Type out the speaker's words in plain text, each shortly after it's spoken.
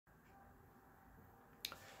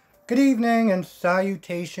Good evening and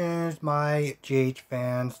salutations, my GH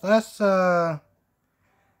fans. Let's talk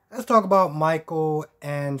about Michael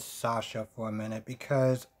and Sasha for a minute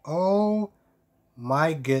because oh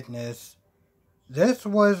my goodness, this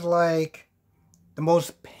was like the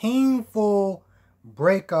most painful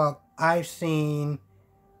breakup I've seen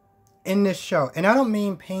in this show. And I don't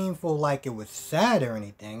mean painful like it was sad or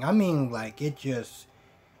anything. I mean like it just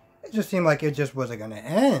seemed like it just wasn't gonna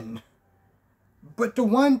end. But the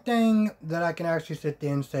one thing that I can actually sit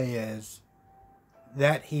there and say is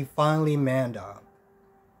that he finally manned up.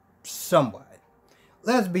 Somewhat.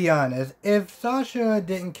 Let's be honest. If Sasha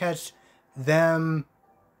didn't catch them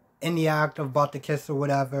in the act of about to kiss or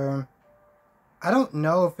whatever, I don't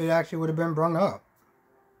know if it actually would have been brought up.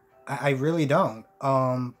 I really don't.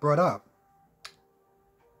 Brought up.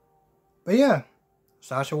 But yeah.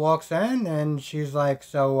 Sasha walks in and she's like,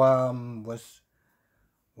 so,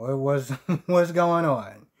 what's going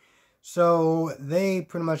on? So they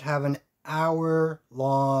pretty much have an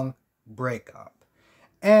hour-long breakup.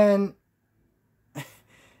 And,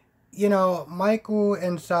 you know, Michael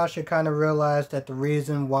and Sasha kind of realized that the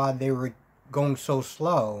reason why they were going so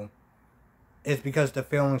slow is because the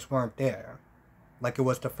feelings weren't there. Like it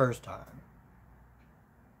was the first time.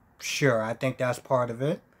 Sure, I think that's part of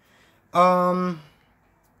it.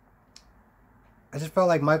 I just felt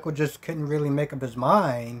like Michael just couldn't really make up his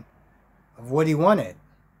mind of what he wanted.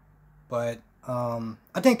 But I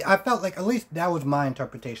felt like at least that was my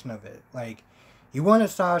interpretation of it. Like he wanted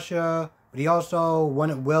Sasha, but he also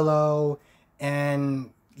wanted Willow.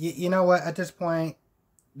 And you know what? At this point,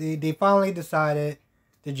 they finally decided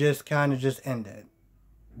to just kind of just end it,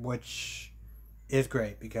 which is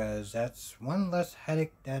great because that's one less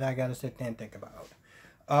headache that I gotta sit there and think about.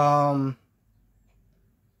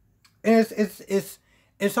 And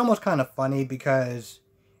it's almost kind of funny because,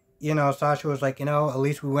 you know, Sasha was like, you know, at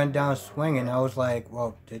least we went down swinging. I was like,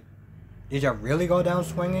 well, did y'all really go down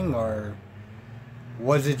swinging, or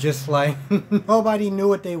was it just like nobody knew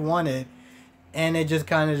what they wanted, and it just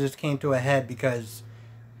kind of just came to a head because,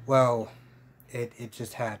 well, it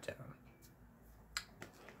just had to.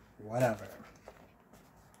 Whatever.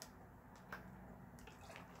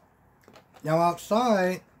 Now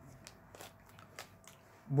outside,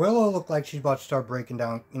 Willow looked like she's about to start breaking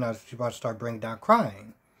down, you know, she's about to start breaking down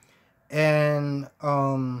crying. And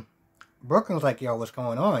Brooklyn's like, yo, what's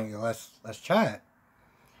going on? Yo, let's chat.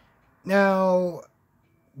 Now,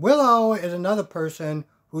 Willow is another person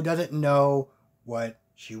who doesn't know what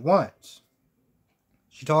she wants.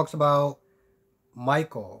 She talks about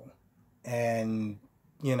Michael and,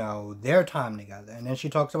 you know, their time together. And then she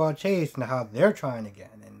talks about Chase and how they're trying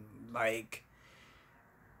again. And, like,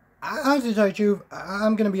 I honestly tell you the truth,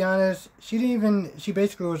 I'm going to be honest, she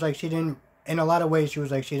basically was like, in a lot of ways, she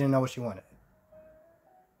was like, she didn't know what she wanted.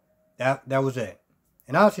 That was it.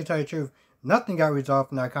 And honestly tell you the truth, nothing got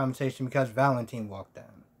resolved in that conversation because Valentine walked in.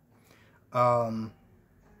 But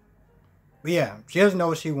yeah, she doesn't know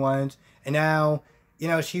what she wants. And now, you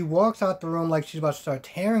know, she walks out the room like she's about to start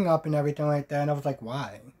tearing up and everything like that. And I was like,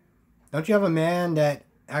 why? Don't you have a man that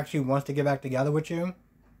actually wants to get back together with you?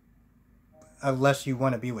 Unless you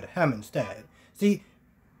want to be with him instead. See,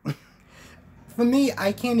 for me,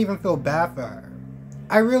 I can't even feel bad for her.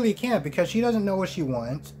 I really can't because she doesn't know what she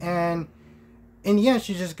wants. And in the end,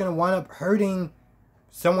 she's just going to wind up hurting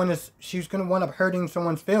she's going to wind up hurting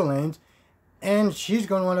someone's feelings. And she's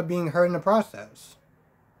going to wind up being hurt in the process.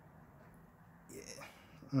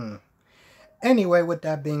 Yeah. Anyway, with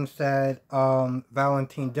that being said,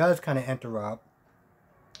 Valentine does kind of interrupt.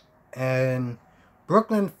 And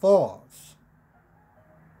Brooklyn falls.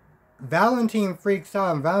 Valentine freaks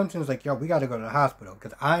out, and Valentine's like, yo, we gotta go to the hospital,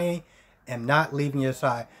 because I am not leaving your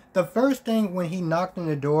side. The first thing when he knocked on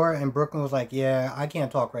the door, and Brooklyn was like, yeah, I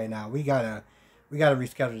can't talk right now. We gotta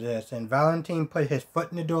reschedule this. And Valentine put his foot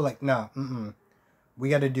in the door like, no, we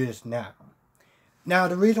gotta do this now. Now,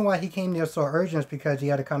 the reason why he came there so urgent is because he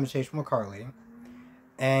had a conversation with Carly.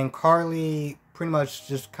 And Carly pretty much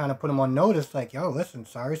just kind of put him on notice, like, yo, listen,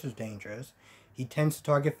 Cyrus is dangerous. He tends to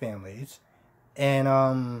target families. And,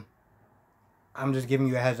 I'm just giving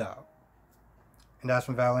you a heads up. And that's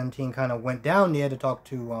when Valentine kind of went down there to talk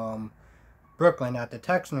to Brooklyn after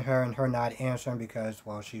texting her and her not answering because,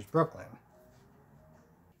 well, she's Brooklyn.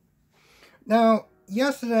 Now,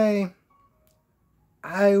 yesterday,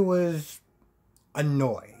 I was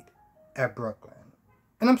annoyed at Brooklyn.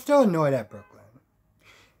 And I'm still annoyed at Brooklyn.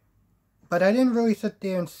 But I didn't really sit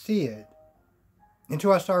there and see it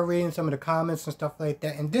until I started reading some of the comments and stuff like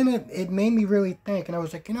that. And then it made me really think. And I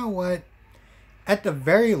was like, you know what? At the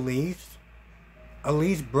very least, at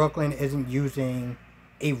least Brooklyn isn't using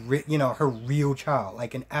her real child,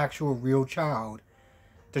 like an actual real child,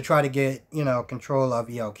 to try to get, control of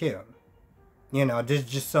ELQ. There's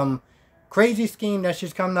just some crazy scheme that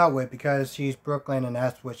she's coming out with because she's Brooklyn and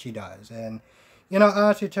that's what she does. And,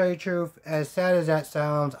 honestly, to tell you the truth, as sad as that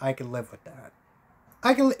sounds, I can live with that.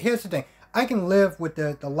 Here's the thing. I can live with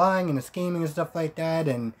the lying and the scheming and stuff like that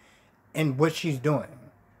and what she's doing.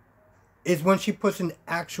 It's when she puts an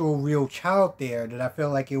actual real child there that I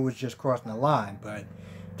feel like it was just crossing the line. But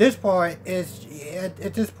this part is,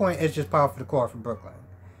 at this point, it's just par for the course for Brooklyn.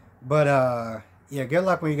 But, yeah, good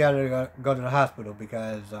luck when you gotta go to the hospital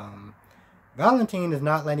because Valentine is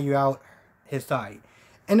not letting you out his side.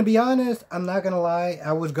 And to be honest, I'm not gonna lie,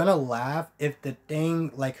 I was gonna laugh if the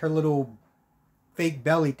thing, like her little fake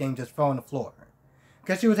belly thing, just fell on the floor.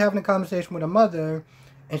 Because she was having a conversation with her mother,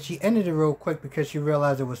 and she ended it real quick because she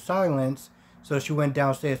realized it was silence, so she went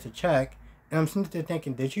downstairs to check. And I'm sitting there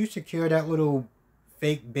thinking, did you secure that little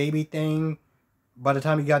fake baby thing by the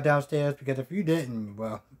time you got downstairs? Because if you didn't,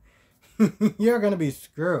 well, you're gonna be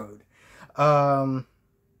screwed. Yeah.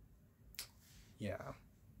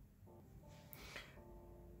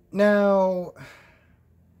 Now,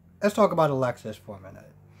 let's talk about Alexis for a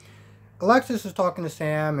minute. Alexis is talking to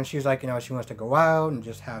Sam, and she's like, she wants to go out and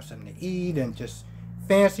just have something to eat and just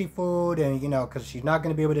fancy food, and, because she's not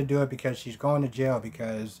going to be able to do it because she's going to jail,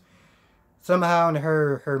 because somehow in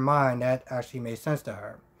her mind, that actually made sense to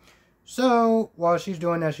her. So, while she's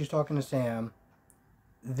doing that, she's talking to Sam.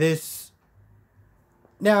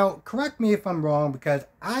 Now, correct me if I'm wrong, because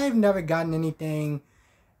I've never gotten anything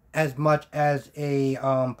as much as a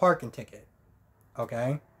parking ticket,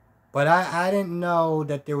 okay? But I didn't know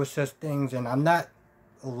that there was such things, and I'm not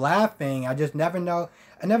laughing. I just never know.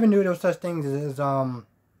 I never knew there was such things as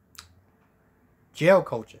jail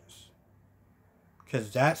coaches,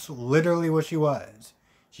 because that's literally what she was.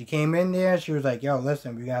 She came in there. She was like, "Yo,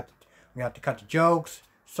 listen, we have to cut the jokes,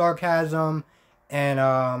 sarcasm, and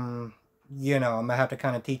I'm gonna have to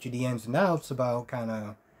kind of teach you the ins and outs about kind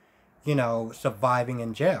of, surviving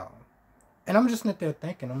in jail." And I'm just sitting there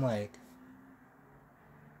thinking, I'm like,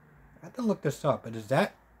 I have to look this up, but is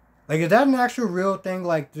that an actual real thing?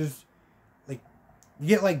 Like, just, like, you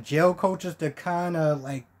get, like, jail coaches to kind of,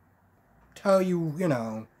 like, tell you,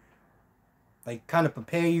 like, kind of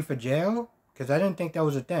prepare you for jail? Because I didn't think that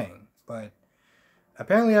was a thing, but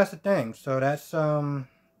apparently that's a thing, so that's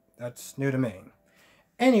new to me.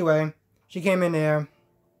 Anyway, she came in there,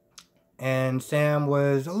 and Sam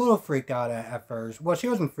was a little freaked out at first. Well, she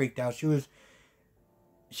wasn't freaked out, she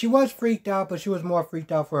was freaked out, but she was more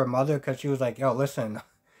freaked out for her mother because she was like, yo, listen,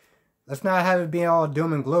 let's not have it be all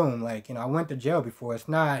doom and gloom. Like, I went to jail before. It's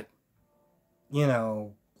not,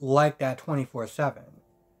 like that 24/7.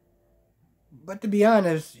 But to be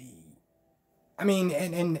honest, I mean,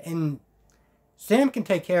 and Sam can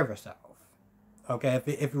take care of herself. Okay, if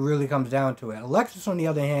it really comes down to it. Alexis, on the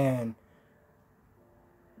other hand,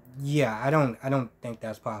 yeah, I don't think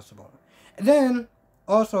that's possible. And then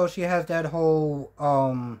also, she has that whole,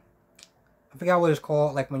 I forgot what it's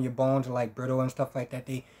called, like when your bones are like brittle and stuff like that.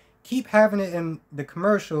 They keep having it in the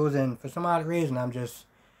commercials, and for some odd reason, I'm just,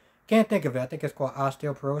 can't think of it. I think it's called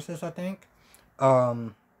osteoporosis, I think.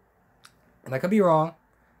 And I could be wrong,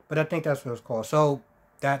 but I think that's what it's called. So,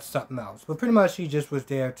 that's something else. But pretty much, she just was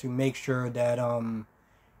there to make sure that,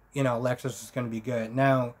 Alexis is going to be good.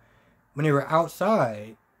 Now, when they were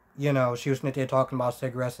outside, she was sitting there talking about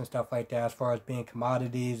cigarettes and stuff like that as far as being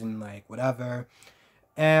commodities and, like, whatever.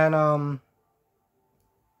 And,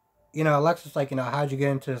 Alexis like, how'd you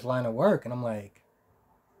get into this line of work? And I'm like,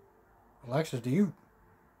 Alexis, do you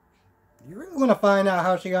really want to find out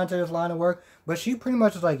how she got into this line of work? But she pretty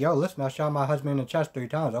much was like, yo, listen, I shot my husband in the chest 3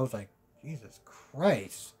 times. I was like, Jesus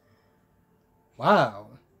Christ. Wow.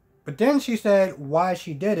 But then she said why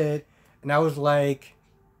she did it. And I was like,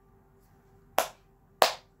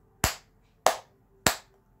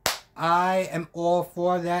 I am all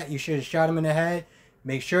for that. You should have shot him in the head.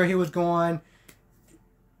 Make sure he was gone.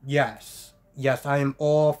 Yes. Yes, I am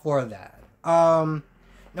all for that. Now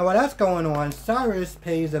while that's going on, Cyrus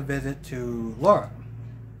pays a visit to Laura.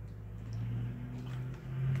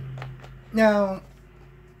 Now,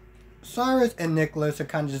 Cyrus and Nicholas are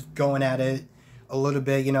kind of just going at it a little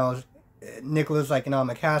bit. Nicholas like, I'm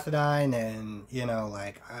a Cassadine, and,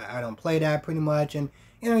 like, I don't play that pretty much. And,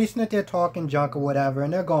 he's sitting there talking junk or whatever,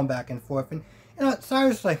 and they're going back and forth. And,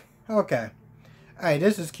 Cyrus is like, okay, alright,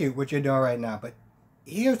 this is cute, what you're doing right now. But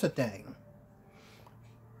here's the thing.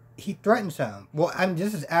 He threatens him. Well,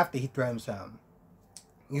 this is after he threatens him.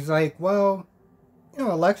 He's like, well,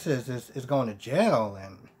 Alexis is going to jail,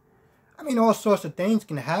 and, all sorts of things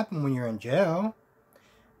can happen when you're in jail.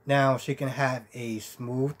 Now, she can have a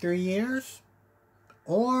smooth 3 years,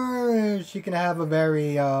 or she can have a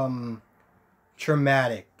very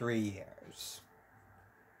traumatic 3 years.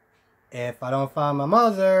 If I don't find my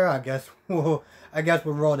mother, I guess we'll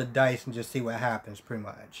roll the dice and just see what happens, pretty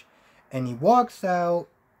much. And he walks out,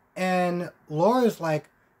 and Laura's like,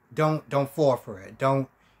 don't fall for it. Don't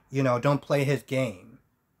play his game.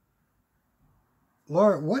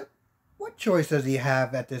 Laura, what choice does he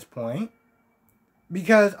have at this point?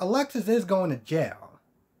 Because Alexis is going to jail.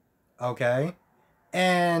 Okay?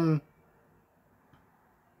 And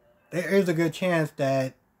there is a good chance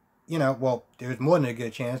that, there's more than a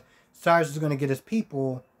good chance, Cyrus is going to get his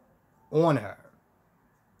people on her.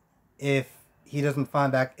 If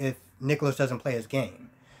Nicholas doesn't play his game.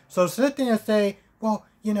 So sit there and say, well,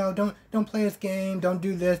 don't play his game, don't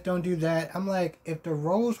do this, don't do that. I'm like, if the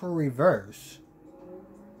roles were reversed,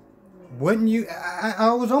 wouldn't you?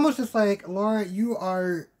 I was almost just like, Laura, you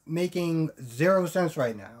are making 0 sense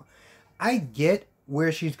right now. I get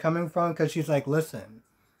where she's coming from, because she's like, listen,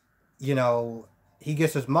 he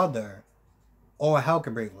gets his mother, all hell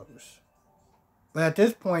could break loose. But at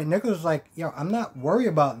this point, Nicholas is like, I'm not worried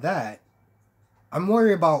about that. I'm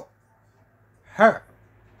worried about her.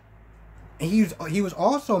 And he was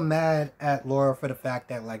also mad at Laura for the fact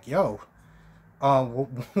that, like,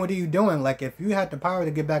 what are you doing? Like, if you had the power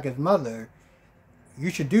to get back his mother, you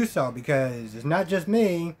should do so, because it's not just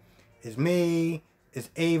me, it's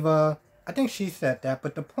Ava. I think she said that,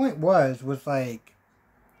 but the point was like,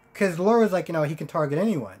 because Laura's like, he can target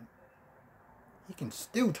anyone. He can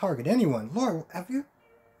still target anyone. Laura, have you?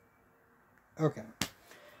 Okay.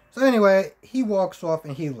 So anyway, he walks off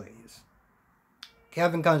and he leaves.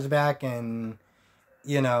 Kevin comes back and,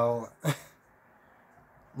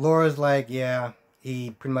 Laura's like, yeah,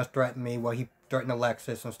 he pretty much threatened me. Well, he threatened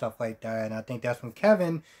Alexis and stuff like that. And I think that's when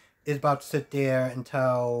Kevin is about to sit there and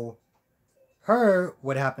tell her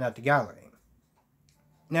what happened at the gallery.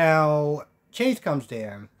 Now, Chase comes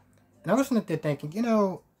there. And I was sitting there thinking,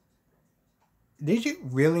 did you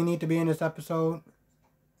really need to be in this episode?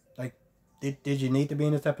 Like, did you need to be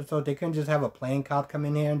in this episode? They couldn't just have a plain cop come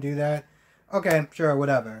in here and do that? Okay, sure,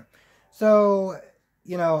 whatever. So,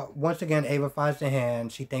 once again, Ava finds the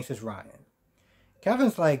hand. She thinks it's Ryan.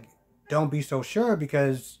 Kevin's like, don't be so sure,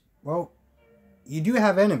 because, well, you do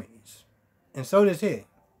have enemies. And so does he.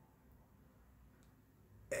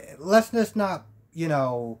 Let's just not,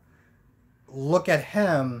 look at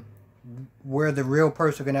him where the real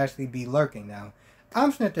person can actually be lurking now.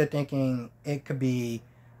 I'm sitting there thinking it could be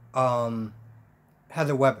Heather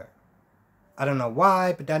Weber. I don't know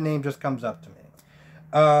why, but that name just comes up to me.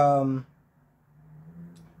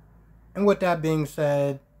 And with that being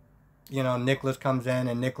said, Nicholas comes in,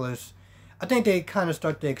 and Nicholas, I think they kind of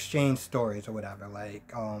start to exchange stories or whatever.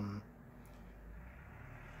 Like,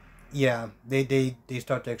 yeah, they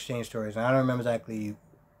start to exchange stories. And I don't remember exactly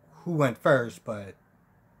who went first, but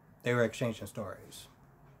they were exchanging stories.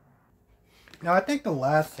 Now, I think the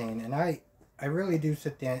last scene, and I really do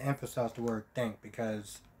sit there and emphasize the word think,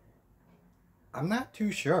 because I'm not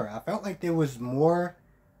too sure. I felt like there was more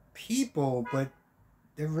people, but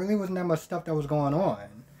there really wasn't that much stuff that was going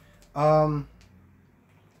on.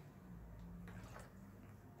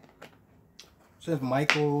 Since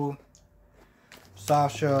Michael,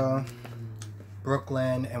 Sasha,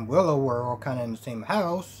 Brooklyn, and Willow were all kind of in the same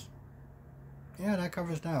house, yeah, that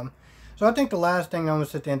covers them. So I think the last thing I'm going to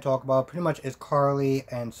sit there and talk about pretty much is Carly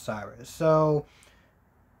and Cyrus. So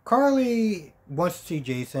Carly wants to see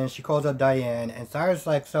Jason. She calls up Diane, and Cyrus is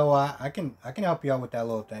like, so I can help you out with that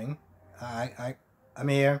little thing. I'm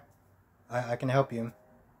here. I can help you.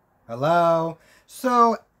 Hello?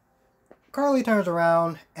 So Carly turns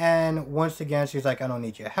around, and once again, she's like, I don't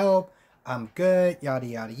need your help. I'm good, yada,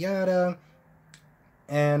 yada, yada.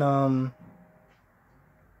 And,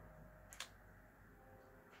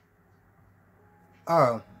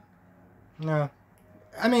 oh, no.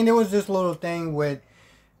 I mean, there was this little thing with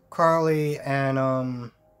Carly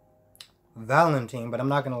and, Valentine, but I'm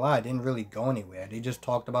not gonna lie, it didn't really go anywhere. They just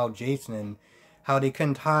talked about Jason and how they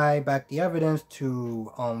couldn't tie back the evidence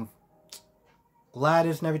to,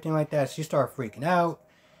 Gladys and everything like that. She started freaking out,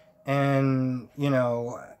 and,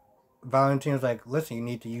 Valentine was like, listen, you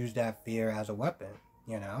need to use that fear as a weapon,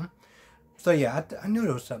 So yeah, I knew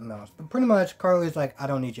there was something else. But pretty much, Carly's like, I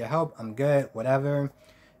don't need your help, I'm good, whatever.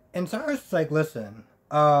 And Cyrus is like, listen,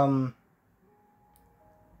 you're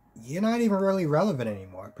not even really relevant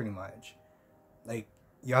anymore, pretty much. Like,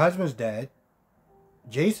 your husband's dead.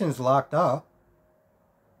 Jason's locked up.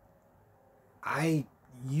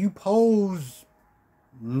 You pose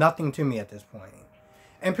nothing to me at this point.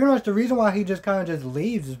 And pretty much the reason why he just kind of just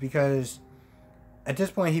leaves is because At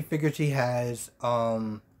this point, he figures he has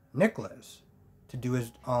Nicholas to do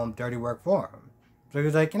his dirty work for him. So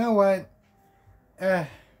he's like, you know what?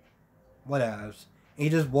 Whatever. He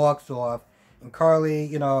just walks off, and Carly,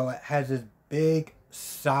 has this big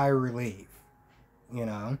sigh of relief,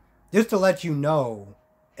 just to let you know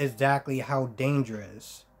exactly how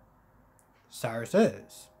dangerous Cyrus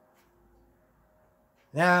is.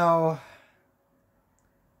 Now,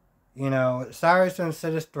 Cyrus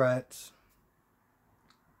considers his threats,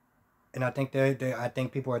 and I think I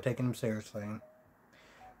think people are taking him seriously.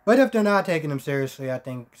 But if they're not taking him seriously, I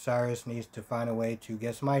think Cyrus needs to find a way to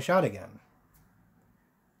get somebody shot again.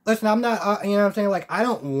 Listen, I'm not, you know what I'm saying? Like, I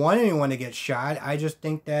don't want anyone to get shot. I just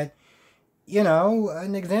think that,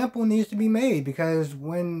 an example needs to be made. Because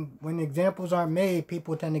when examples aren't made,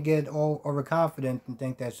 people tend to get all overconfident and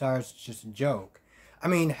think that Cyrus is just a joke. I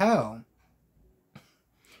mean, hell.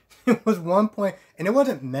 There was one point, and it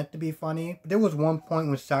wasn't meant to be funny, but there was one point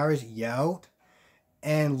when Cyrus yelled,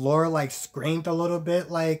 and Laura, like, screamed a little bit,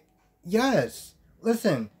 like, yes,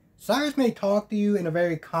 listen, Cyrus may talk to you in a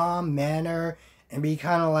very calm manner, and be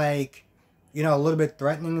kind of like, a little bit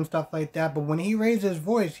threatening and stuff like that, but when he raises his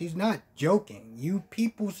voice, he's not joking. You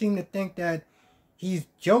people seem to think that he's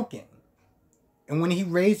joking. And when he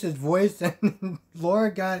raised his voice and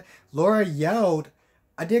Laura yelled,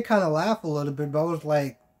 I did kind of laugh a little bit, but I was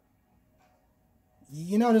like,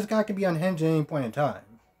 this guy could be unhinged at any point in time.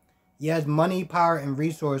 He has money, power, and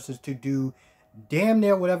resources to do damn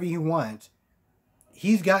near whatever he wants.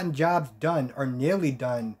 He's gotten jobs done, or nearly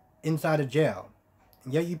done, inside of jail.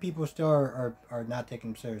 And yet you people still are not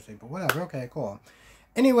taking him seriously. But whatever, okay, cool.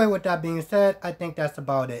 Anyway, with that being said, I think that's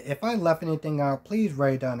about it. If I left anything out, please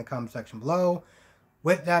write it down in the comment section below.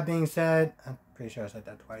 With that being said, I'm pretty sure I said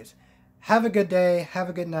that twice. Have a good day, have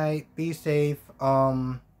a good night, be safe.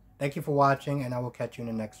 Thank you for watching, and I will catch you in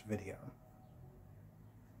the next video.